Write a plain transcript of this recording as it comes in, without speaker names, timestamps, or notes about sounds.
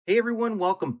Hey everyone,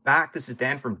 welcome back. This is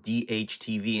Dan from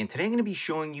DHTV, and today I'm going to be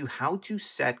showing you how to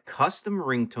set custom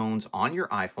ringtones on your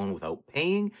iPhone without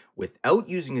paying, without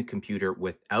using a computer,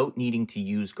 without needing to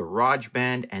use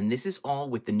GarageBand. And this is all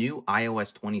with the new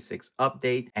iOS 26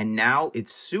 update. And now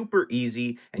it's super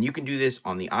easy, and you can do this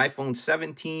on the iPhone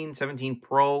 17, 17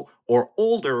 Pro, or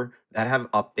older that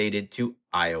have updated to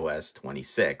iOS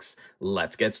 26.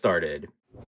 Let's get started.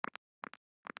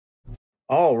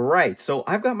 All right, so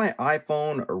I've got my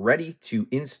iPhone ready to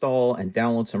install and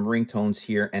download some ringtones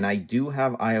here, and I do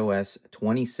have iOS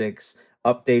 26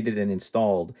 updated and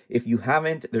installed. If you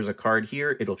haven't, there's a card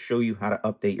here. It'll show you how to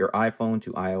update your iPhone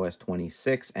to iOS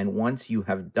 26, and once you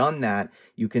have done that,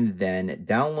 you can then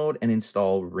download and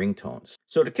install ringtones.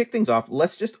 So to kick things off,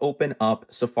 let's just open up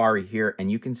Safari here,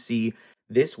 and you can see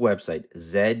this website,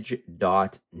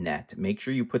 zedge.net. Make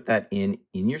sure you put that in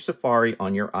your Safari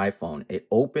on your iPhone. It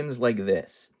opens like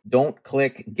this. Don't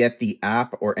click get the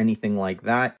app or anything like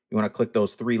that. You want to click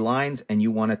those three lines and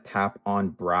you want to tap on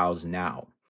browse now.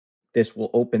 This will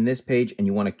open this page and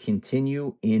you want to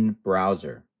continue in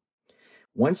browser.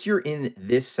 Once you're in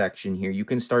this section here, you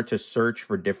can start to search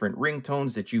for different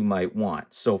ringtones that you might want.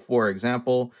 So for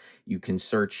example, you can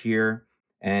search here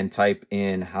and type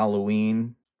in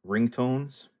Halloween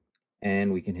ringtones,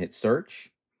 and we can hit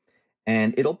search,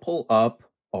 and it'll pull up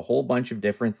a whole bunch of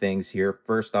different things here.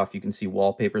 First off, you can see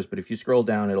wallpapers, but if you scroll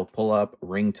down, it'll pull up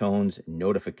ringtones,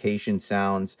 notification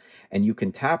sounds, and you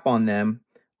can tap on them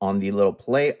on the little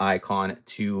play icon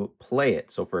to play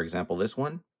it. So for example, this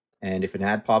one, and if an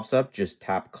ad pops up, just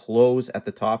tap close at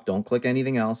the top. Don't click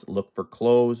anything else. Look for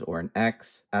close or an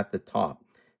X at the top.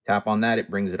 Tap on that, it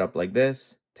brings it up like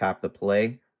this. Tap the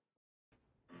play,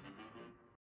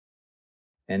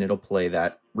 and it'll play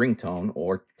that ringtone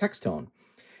or text tone.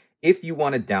 If you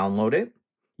want to download it,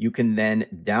 you can then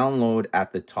download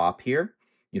at the top here.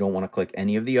 You don't want to click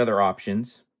any of the other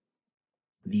options.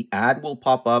 The ad will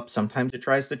pop up. Sometimes it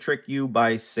tries to trick you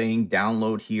by saying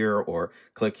download here or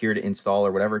click here to install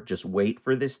or whatever. Just wait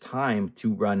for this time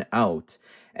to run out.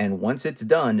 And once it's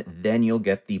done, then you'll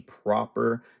get the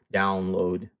proper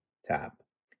download tab.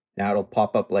 Now it'll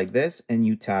pop up like this and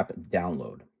you tap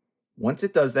download. Once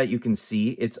it does that, you can see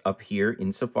it's up here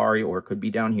in Safari, or it could be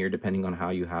down here depending on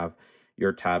how you have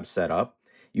your tab set up.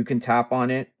 You can tap on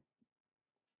it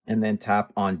and then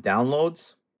tap on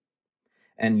downloads,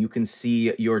 and you can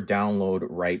see your download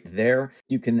right there.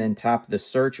 You can then tap the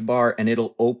search bar and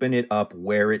it'll open it up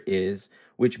where it is,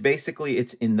 which basically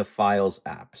it's in the Files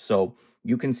app. So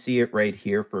you can see it right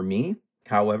here for me.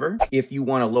 However, if you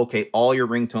want to locate all your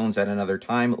ringtones at another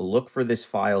time, look for this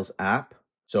Files app.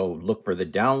 So look for the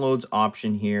downloads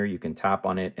option here. You can tap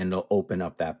on it and it'll open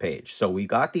up that page. So we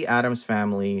got the Addams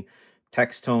Family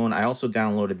text tone. I also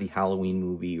downloaded the Halloween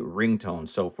movie ringtone.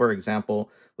 So for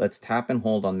example, let's tap and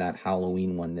hold on that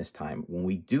Halloween one this time. When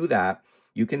we do that,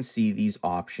 you can see these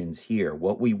options here.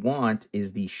 What we want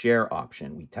is the share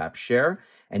option. We tap share,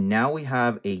 and now we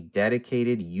have a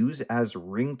dedicated use as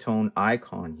ringtone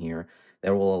icon here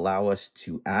that will allow us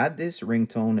to add this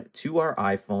ringtone to our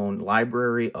iPhone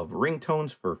library of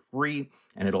ringtones for free,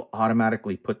 and it'll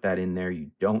automatically put that in there. You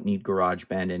don't need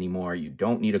GarageBand anymore. You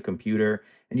don't need a computer,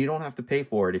 and you don't have to pay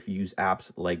for it if you use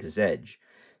apps like Zedge.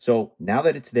 So now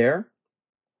that it's there,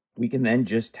 we can then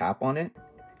just tap on it.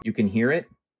 You can hear it.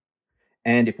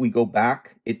 And if we go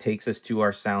back, it takes us to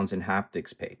our sounds and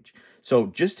haptics page. So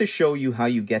just to show you how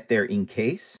you get there in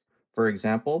case, for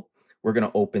example, we're going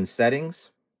to open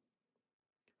settings,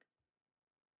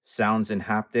 sounds and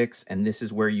haptics, and this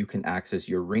is where you can access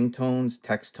your ringtones,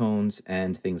 text tones,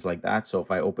 and things like that. So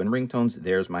if I open ringtones,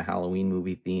 there's my Halloween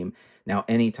movie theme. Now,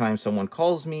 anytime someone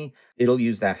calls me, it'll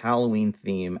use that Halloween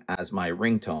theme as my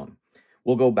ringtone.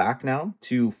 We'll go back now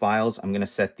to files. I'm going to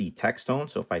set the text tone.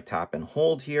 So if I tap and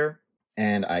hold here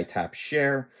and I tap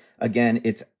share, again,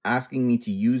 it's asking me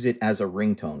to use it as a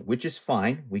ringtone, which is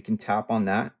fine. We can tap on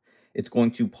that. It's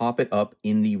going to pop it up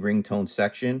in the ringtone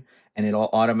section and it'll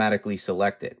automatically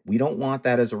select it. We don't want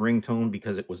that as a ringtone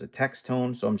because it was a text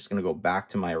tone. So I'm just going to go back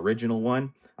to my original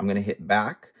one. I'm going to hit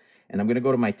back and I'm going to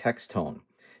go to my text tone.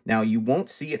 Now, you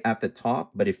won't see it at the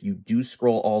top, but if you do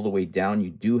scroll all the way down, you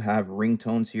do have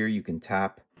ringtones here. You can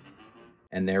tap,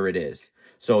 and there it is.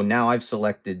 So now I've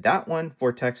selected that one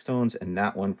for text tones and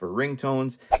that one for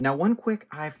ringtones. Now, one quick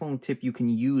iPhone tip you can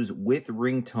use with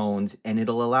ringtones, and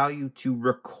it'll allow you to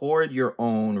record your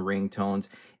own ringtones,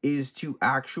 is to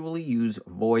actually use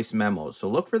voice memos. So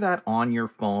look for that on your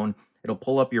phone. It'll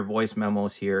pull up your voice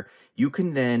memos here. You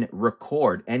can then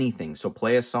record anything. So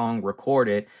play a song, record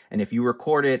it. And if you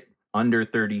record it under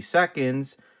 30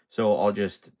 seconds, so I'll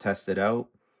just test it out.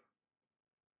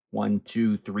 1,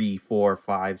 2, 3, 4,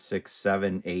 5, 6,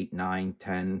 7, 8, 9,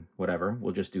 10, whatever.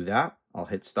 We'll just do that. I'll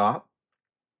hit stop.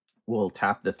 We'll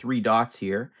tap the three dots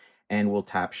here and we'll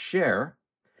tap share.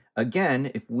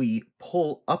 Again, if we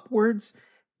pull upwards,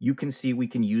 you can see we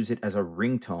can use it as a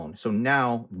ringtone. So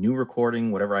now new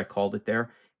recording, whatever I called it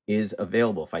there, is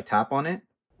available. If I tap on it,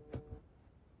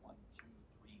 1, 2,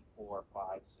 3, 4,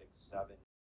 5, 6, 7.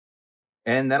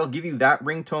 And that'll give you that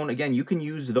ringtone. Again, you can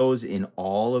use those in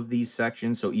all of these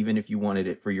sections. So even if you wanted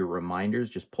it for your reminders,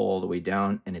 just pull all the way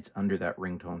down and it's under that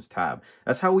ringtones tab.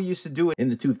 That's how we used to do it in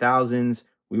the 2000s.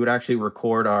 We would actually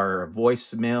record our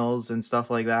voicemails and stuff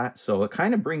like that. So it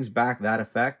kind of brings back that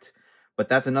effect. But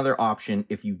that's another option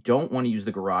if you don't want to use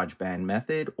the GarageBand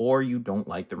method or you don't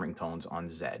like the ringtones on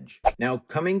Zedge. Now,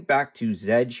 coming back to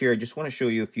Zedge here, I just want to show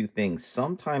you a few things.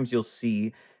 Sometimes you'll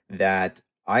see that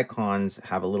icons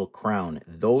have a little crown.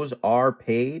 Those are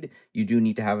paid. You do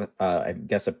need to have, I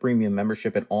guess, a premium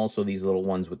membership, and also these little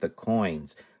ones with the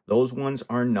coins. Those ones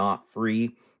are not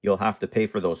free. You'll have to pay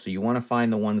for those. So you want to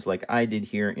find the ones like I did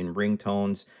here in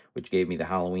Ringtones, which gave me the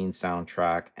Halloween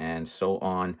soundtrack and so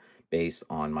on, based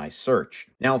on my search.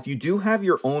 Now, if you do have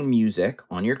your own music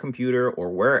on your computer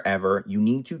or wherever, you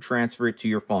need to transfer it to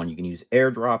your phone. You can use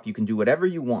AirDrop. You can do whatever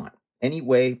you want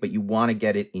anyway, but you want to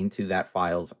get it into that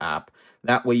Files app.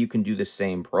 That way you can do the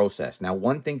same process. Now,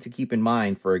 one thing to keep in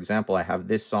mind, for example, I have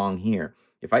this song here.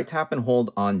 If I tap and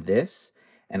hold on this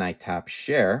and I tap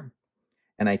share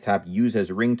and I tap use as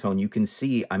ringtone, you can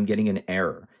see I'm getting an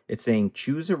error. It's saying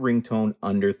choose a ringtone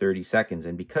under 30 seconds.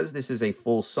 And because this is a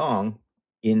full song,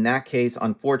 in that case,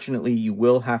 unfortunately, you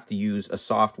will have to use a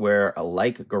software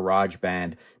like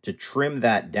GarageBand to trim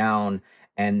that down,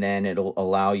 and then it'll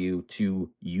allow you to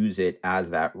use it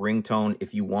as that ringtone.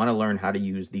 If you want to learn how to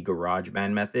use the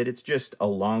GarageBand method, it's just a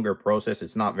longer process.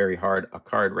 It's not very hard. A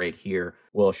card right here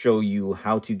will show you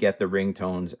how to get the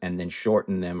ringtones and then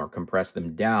shorten them or compress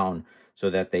them down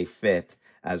so that they fit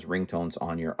as ringtones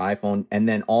on your iPhone. And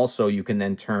then also you can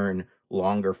then turn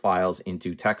longer files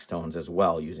into text tones as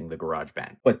well using the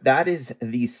GarageBand. But that is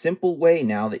the simple way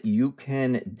now that you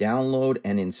can download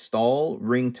and install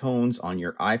ringtones on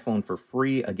your iPhone for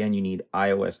free. Again, you need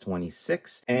iOS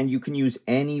 26 and you can use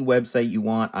any website you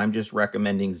want. I'm just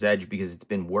recommending Zedge because it's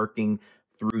been working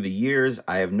through the years.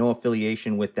 I have no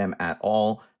affiliation with them at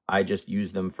all. I just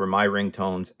use them for my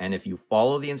ringtones. And if you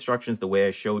follow the instructions the way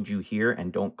I showed you here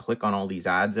and don't click on all these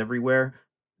ads everywhere,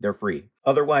 they're free.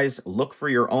 Otherwise, look for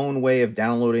your own way of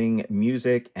downloading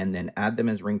music and then add them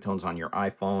as ringtones on your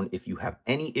iPhone. If you have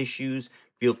any issues,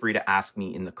 feel free to ask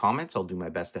me in the comments. I'll do my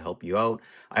best to help you out.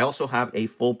 I also have a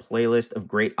full playlist of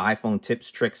great iPhone tips,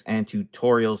 tricks, and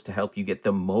tutorials to help you get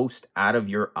the most out of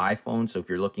your iPhone. So if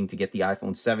you're looking to get the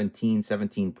iPhone 17,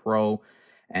 17 Pro,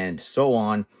 and so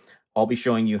on, I'll be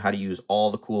showing you how to use all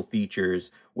the cool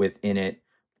features within it,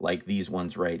 like these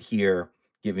ones right here,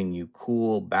 giving you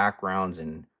cool backgrounds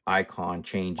and icon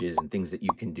changes and things that you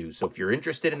can do. So if you're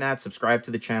interested in that, subscribe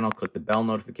to the channel, click the bell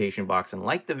notification box, and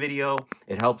like the video.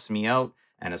 It helps me out.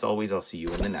 And as always, I'll see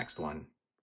you in the next one.